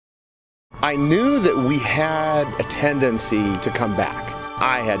I knew that we had a tendency to come back.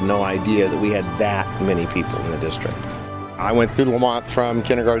 I had no idea that we had that many people in the district. I went through Lamont from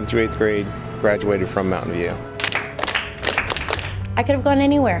kindergarten through 8th grade, graduated from Mountain View. I could have gone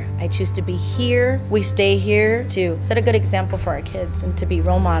anywhere. I choose to be here. We stay here to set a good example for our kids and to be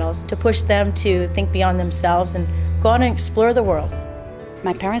role models, to push them to think beyond themselves and go out and explore the world.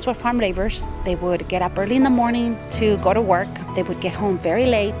 My parents were farm laborers. They would get up early in the morning to go to work. They would get home very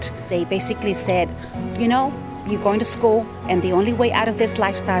late. They basically said, you know, you're going to school, and the only way out of this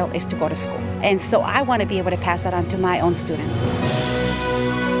lifestyle is to go to school. And so I want to be able to pass that on to my own students.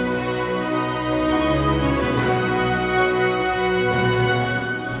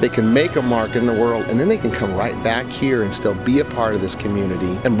 They can make a mark in the world, and then they can come right back here and still be a part of this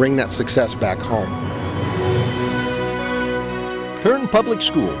community and bring that success back home. Kern Public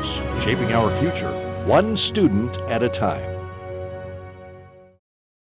Schools, shaping our future, one student at a time.